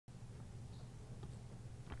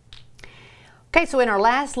Okay, so in our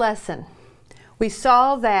last lesson, we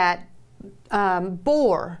saw that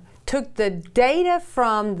Bohr took the data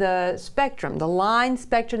from the spectrum, the line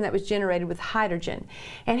spectrum that was generated with hydrogen,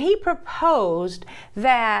 and he proposed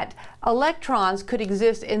that electrons could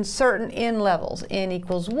exist in certain n levels. N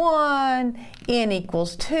equals 1, n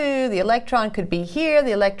equals 2, the electron could be here,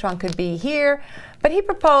 the electron could be here, but he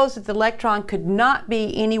proposed that the electron could not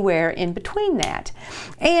be anywhere in between that.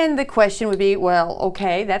 And the question would be, well,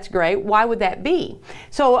 okay, that's great, why would that be?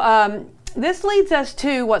 So this leads us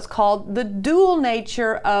to what's called the dual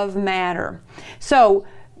nature of matter. So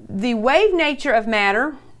the wave nature of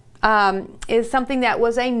matter is something that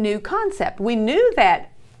was a new concept. We knew that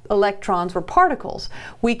electrons were particles.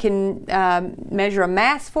 We can measure a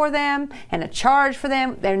mass for them and a charge for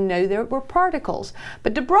them. They knew they were particles.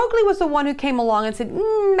 But de Broglie was the one who came along and said,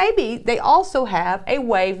 maybe they also have a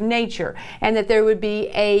wave nature, and that there would be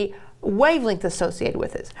a wavelength associated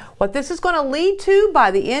with it. What this is going to lead to by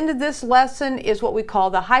the end of this lesson is what we call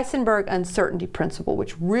the Heisenberg-Uncertainty Principle,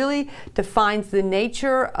 which really defines the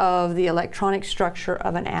nature of the electronic structure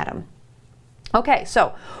of an atom. Okay,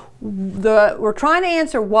 so we're trying to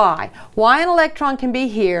answer why. Why an electron can be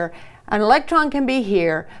here, an electron can be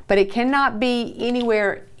here, but it cannot be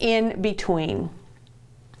anywhere in between.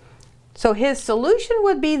 So his solution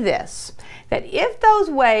would be this, that if those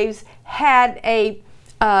waves had a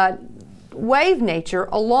wave nature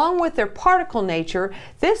along with their particle nature,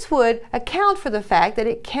 this would account for the fact that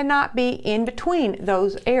it cannot be in between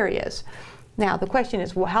those areas. Now the question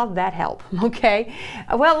is, well, how did that help? Okay,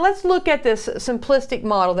 well, let's look at this simplistic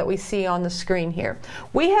model that we see on the screen here.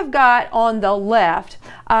 We have got on the left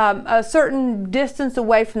a certain distance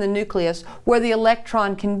away from the nucleus where the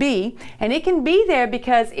electron can be, and it can be there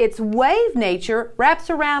because its wave nature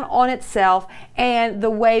wraps around on itself and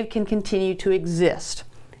the wave can continue to exist.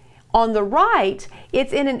 On the right,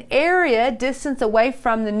 it's in an area distance away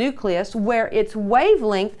from the nucleus where its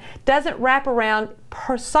wavelength doesn't wrap around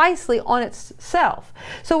precisely on itself.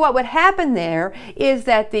 So what would happen there is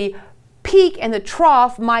that the peak and the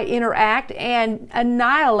trough might interact and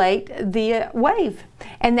annihilate the wave,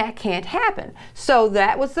 and that can't happen. So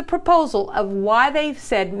that was the proposal of why they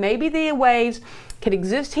said maybe the waves could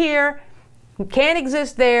exist here, can't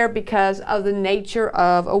exist there because of the nature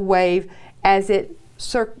of a wave as it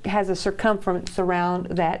has a circumference around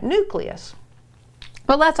that nucleus.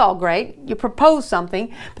 Well, that's all great. You propose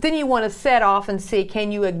something, but then you want to set off and see,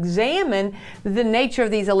 can you examine the nature of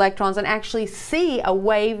these electrons and actually see a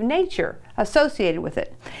wave nature associated with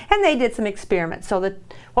it? And they did some experiments. So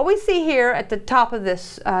what we see here at the top of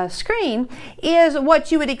this screen is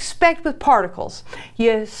what you would expect with particles.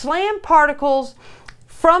 You slam particles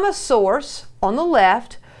from a source on the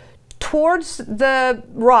left towards the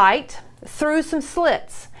right through some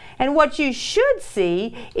slits, and what you should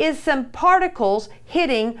see is some particles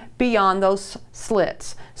hitting beyond those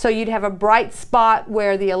slits. So you'd have a bright spot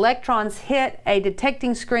where the electrons hit a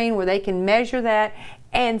detecting screen where they can measure that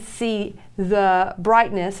and see the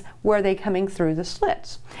brightness where they're coming through the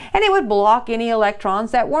slits, and it would block any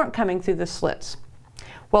electrons that weren't coming through the slits.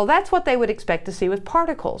 Well, that's what they would expect to see with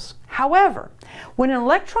particles. However, when an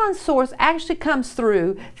electron source actually comes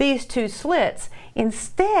through these two slits,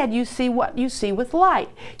 instead you see what you see with light.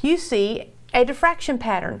 You see a diffraction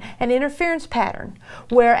pattern, an interference pattern,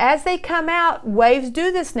 where as they come out, waves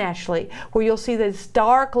do this naturally, where you'll see this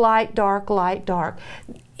dark light, dark light, dark.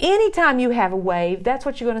 Anytime you have a wave, that's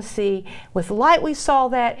what you're going to see. With light we saw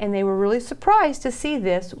that, and they were really surprised to see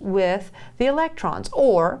this with the electrons.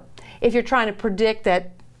 Or if you're trying to predict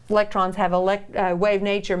that electrons have a wave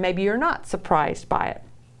nature, maybe you're not surprised by it.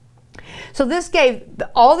 So this gave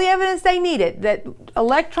all the evidence they needed that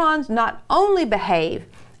electrons not only behave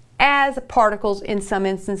as particles in some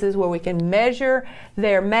instances where we can measure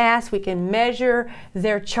their mass, we can measure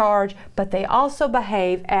their charge, but they also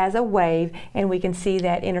behave as a wave, and we can see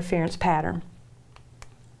that interference pattern.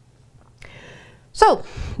 So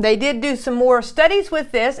they did do some more studies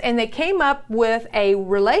with this, and they came up with a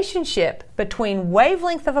relationship between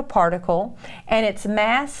wavelength of a particle and its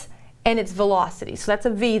mass and its velocity. So that's a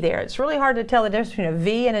V there. It's really hard to tell the difference between a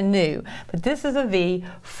V and a nu, but this is a V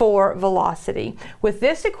for velocity. With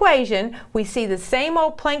this equation, we see the same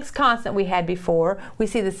old Planck's constant we had before. We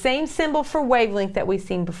see the same symbol for wavelength that we've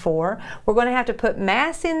seen before. We're going to have to put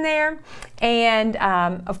mass in there and,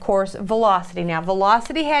 of course, velocity. Now,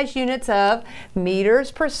 velocity has units of meters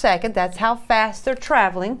per second. That's how fast they're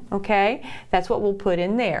traveling, okay? That's what we'll put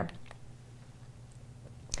in there.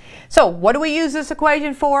 So what do we use this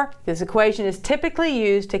equation for? This equation is typically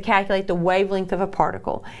used to calculate the wavelength of a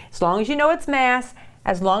particle. As long as you know its mass,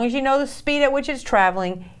 as long as you know the speed at which it's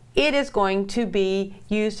traveling, it is going to be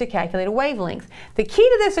used to calculate a wavelength. The key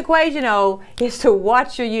to this equation, though, is to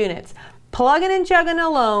watch your units. Plugging and chugging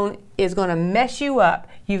alone is going to mess you up.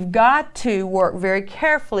 You've got to work very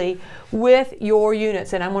carefully with your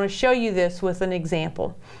units, and I'm going to show you this with an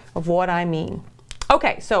example of what I mean.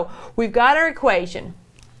 Okay, so we've got our equation.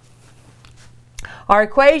 Our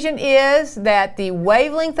equation is that the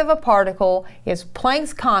wavelength of a particle is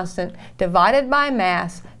Planck's constant divided by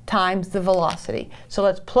mass times the velocity. So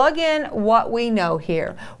let's plug in what we know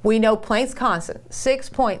here. We know Planck's constant,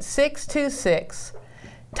 6.626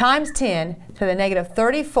 times 10 to the negative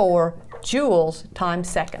 34 joules times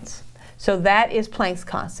seconds. So that is Planck's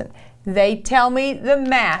constant. They tell me the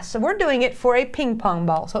mass. So we're doing it for a ping pong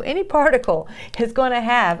ball. So any particle is going to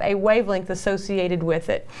have a wavelength associated with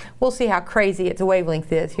it. We'll see how crazy its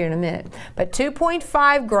wavelength is here in a minute. But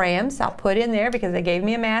 2.5 grams, I'll put in there because they gave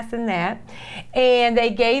me a mass in that. And they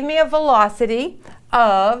gave me a velocity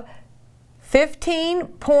of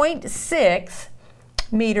 15.6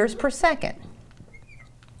 meters per second.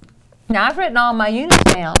 Now I've written all my units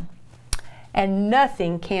down, and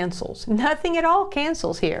nothing cancels. Nothing at all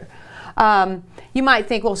cancels here. You might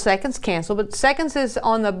think, well, seconds cancel, but seconds is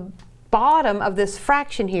on the bottom of this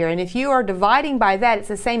fraction here, and if you are dividing by that, it's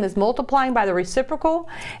the same as multiplying by the reciprocal,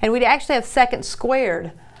 and we'd actually have seconds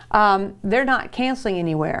squared. They're not canceling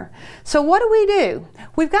anywhere. So what do?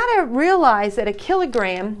 We've got to realize that a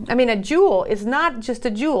joule is not just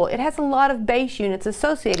a joule. It has a lot of base units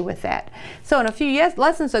associated with that. So in a few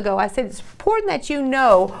lessons ago, I said it's important that you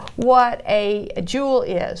know what a joule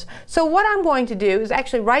is. So what I'm going to do is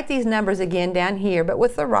actually write these numbers again down here, but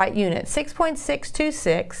with the right unit.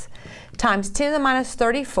 6.626 times 10 to the minus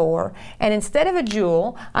 34, and instead of a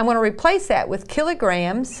joule, I'm going to replace that with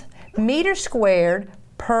kilograms, meters squared,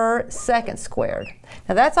 per second squared.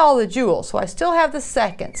 Now that's all the joules, so I still have the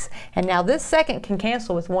seconds, and now this second can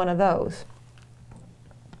cancel with one of those.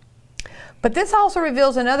 But this also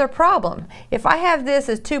reveals another problem. If I have this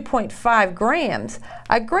as 2.5 grams,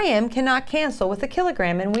 a gram cannot cancel with a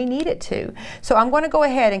kilogram, and we need it to. So I'm going to go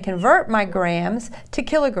ahead and convert my grams to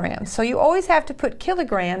kilograms. So you always have to put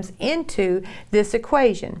kilograms into this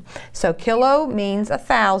equation. So kilo means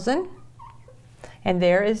 1,000. And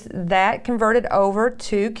there is that converted over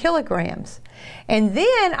to kilograms. And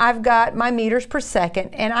then I've got my meters per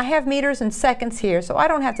second, and I have meters and seconds here, so I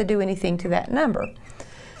don't have to do anything to that number.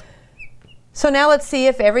 So now let's see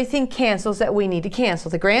if everything cancels that we need to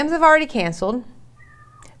cancel. The grams have already canceled.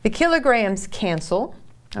 The kilograms cancel,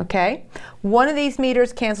 okay? One of these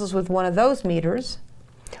meters cancels with one of those meters.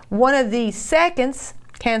 One of these seconds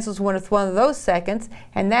cancels with one of those seconds,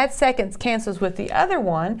 and that seconds cancels with the other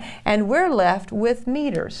one, and we're left with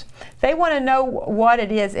meters. They want to know what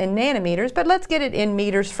it is in nanometers, but let's get it in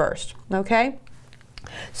meters first, okay?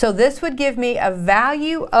 So this would give me a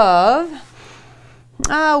value of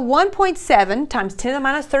 1.7 times 10 to the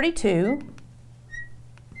minus 32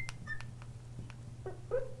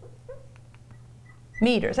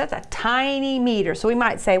 meters. That's a tiny meter. So we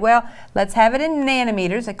might say, well, let's have it in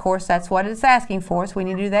nanometers. Of course, that's what it's asking for, so we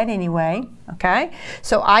need to do that anyway. Okay?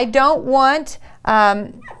 So I don't want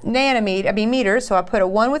meters, so I put a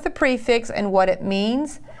 1 with the prefix and what it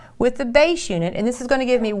means with the base unit, and this is going to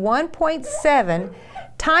give me 1.7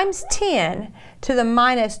 times 10 to the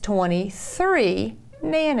minus 23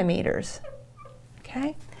 nanometers.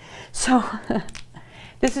 Okay? So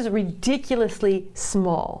this is ridiculously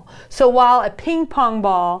small. So while a ping pong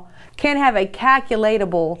ball can have a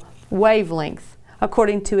calculatable wavelength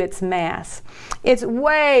according to its mass, it's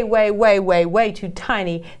way, way, way, way, way too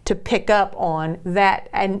tiny to pick up on that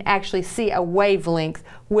and actually see a wavelength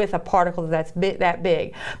with a particle that's that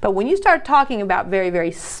big. But when you start talking about very,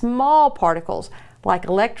 very small particles, like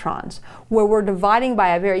electrons, where we're dividing by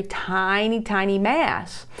a very tiny, tiny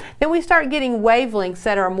mass, then we start getting wavelengths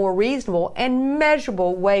that are more reasonable and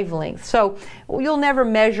measurable wavelengths. So you'll never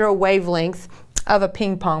measure a wavelength of a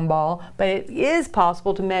ping pong ball, but it is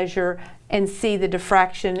possible to measure and see the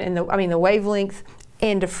diffraction and the wavelength,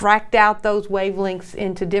 and diffract out those wavelengths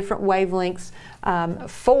into different wavelengths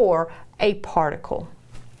for a particle.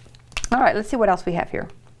 All right, let's see what else we have here.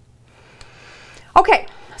 Okay.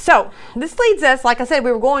 So this leads us, like I said,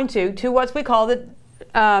 we were going to what we call the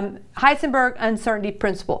Heisenberg uncertainty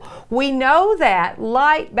principle. We know that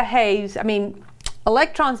light behaves,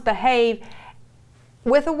 electrons behave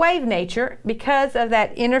with a wave nature because of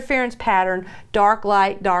that interference pattern, dark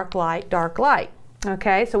light, dark light, dark light.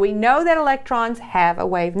 Okay, so we know that electrons have a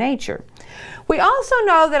wave nature. We also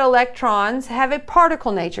know that electrons have a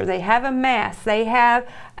particle nature. They have a mass, they have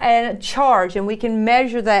a charge, and we can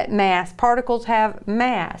measure that mass. Particles have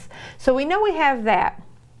mass. So we know we have that.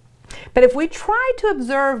 But if we try to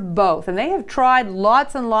observe both, and they have tried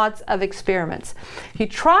lots and lots of experiments, if you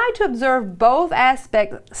try to observe both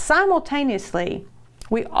aspects simultaneously,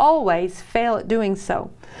 we always fail at doing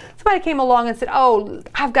so. Somebody came along and said, oh,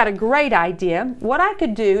 I've got a great idea. What I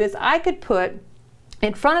could do is I could put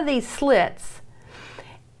in front of these slits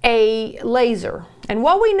a laser. And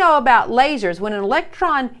what we know about lasers, when an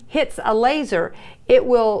electron hits a laser, it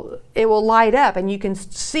will light up, and you can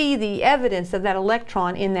see the evidence of that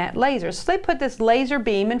electron in that laser. So they put this laser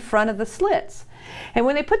beam in front of the slits. And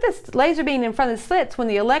when they put this laser beam in front of the slits, when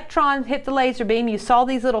the electron hit the laser beam, you saw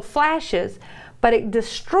these little flashes, but it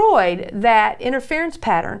destroyed that interference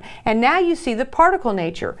pattern. And now you see the particle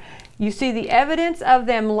nature. You see the evidence of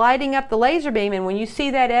them lighting up the laser beam, and when you see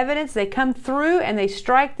that evidence, they come through and they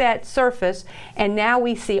strike that surface, and now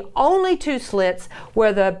we see only two slits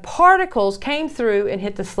where the particles came through and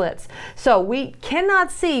hit the slits. So we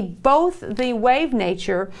cannot see both the wave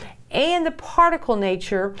nature and the particle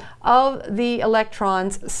nature of the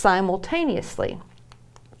electrons simultaneously.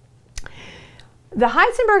 The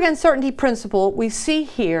Heisenberg uncertainty principle we see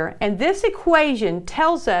here, and this equation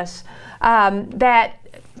tells us that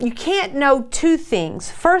you can't know two things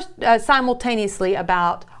first simultaneously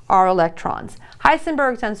about our electrons.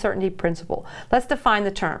 Heisenberg's uncertainty principle. Let's define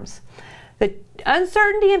the terms. The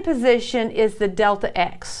uncertainty in position is the delta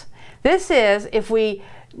x. This is, if we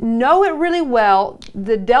know it really well,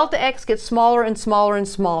 the delta x gets smaller and smaller and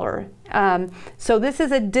smaller. So this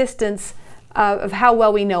is a distance of how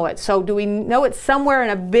well we know it. So do we know it somewhere in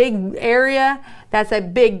a big area? That's a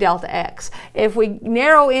big delta x. If we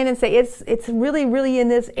narrow in and say it's really in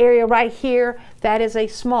this area right here, that is a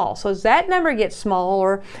small. So as that number gets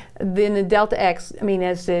smaller, then the delta x,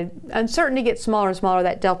 as the uncertainty gets smaller and smaller,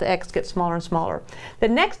 that delta x gets smaller and smaller. The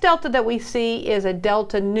next delta that we see is a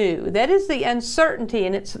delta nu. That is the uncertainty,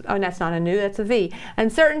 and it's, oh, that's not a nu, that's a v.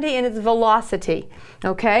 Uncertainty in its velocity,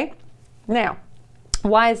 okay? Now,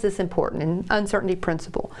 why is this important in uncertainty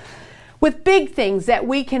principle? With big things that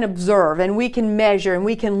we can observe and we can measure and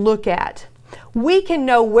we can look at, we can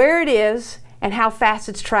know where it is and how fast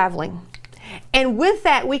it's traveling. And with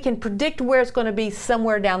that, we can predict where it's going to be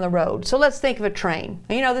somewhere down the road. So let's think of a train.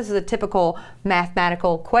 You know, this is a typical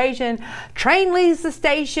mathematical equation. Train leaves the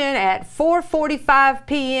station at 4:45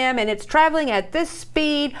 p.m. and it's traveling at this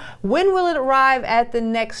speed. When will it arrive at the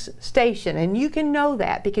next station? And you can know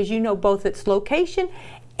that because you know both its location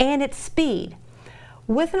and its speed.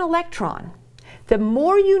 With an electron, the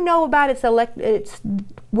more you know about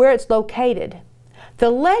where it's located, the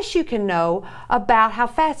less you can know about how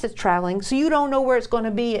fast it's traveling, so you don't know where it's going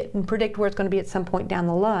to be and predict where it's going to be at some point down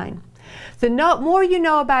the line. The more you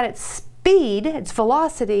know about its speed, its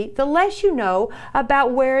velocity, the less you know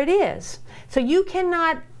about where it is. So you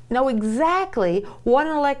cannot know exactly what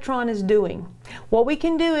an electron is doing. What we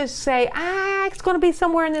can do is say, it's going to be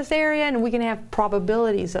somewhere in this area, and we can have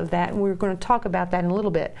probabilities of that, and we're going to talk about that in a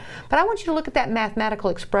little bit. But I want you to look at that mathematical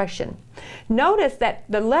expression. Notice that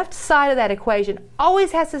the left side of that equation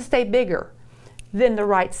always has to stay bigger than the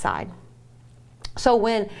right side. So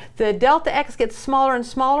when the delta x gets smaller and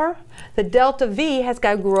smaller, the delta v has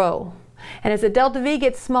got to grow. And as the delta v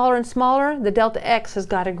gets smaller and smaller, the delta x has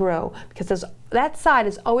got to grow, because that side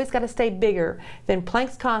has always got to stay bigger than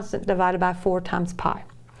Planck's constant divided by 4 times pi.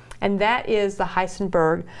 And that is the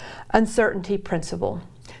Heisenberg uncertainty principle.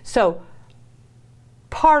 So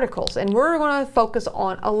particles, and we're going to focus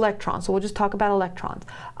on electrons, so we'll just talk about electrons.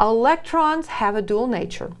 Electrons have a dual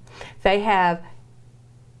nature. They have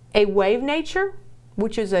a wave nature,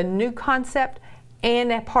 which is a new concept,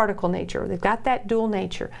 and a particle nature. They've got that dual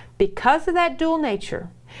nature. Because of that dual nature,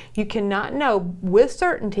 you cannot know with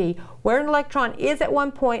certainty where an electron is at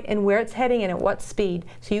one point and where it's heading and at what speed.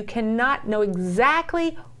 So you cannot know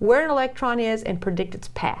exactly where an electron is and predict its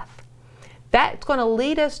path. That's going to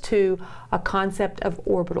lead us to a concept of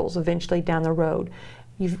orbitals eventually down the road.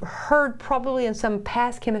 You've heard probably in some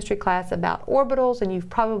past chemistry class about orbitals, and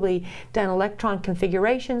you've probably done electron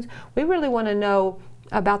configurations. We really want to know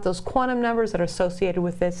about those quantum numbers that are associated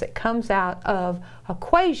with this. It comes out of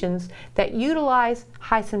equations that utilize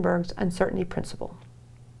Heisenberg's uncertainty principle.